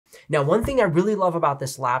Now, one thing I really love about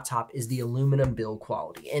this laptop is the aluminum build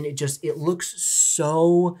quality, and it looks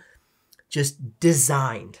so just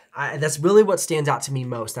designed. That's really what stands out to me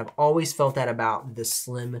most. I've always felt that about the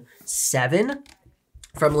Slim 7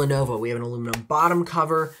 from Lenovo. We have an aluminum bottom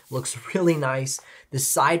cover, looks really nice. The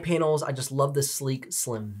side panels, I just love the sleek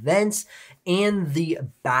slim vents, and the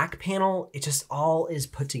back panel, it just all is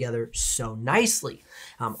put together so nicely.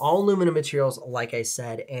 All aluminum materials, like I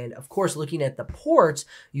said, and of course, looking at the ports,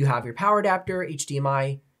 you have your power adapter,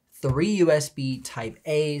 HDMI, 3 USB type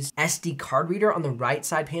A's, SD card reader on the right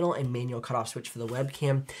side panel, and manual cutoff switch for the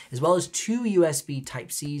webcam, as well as 2 USB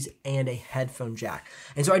type C's and a headphone jack.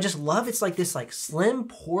 And so I just love it's like this slim,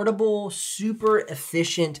 portable, super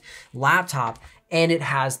efficient laptop, and it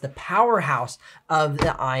has the powerhouse of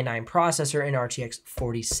the i9 processor and RTX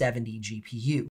 4070 GPU.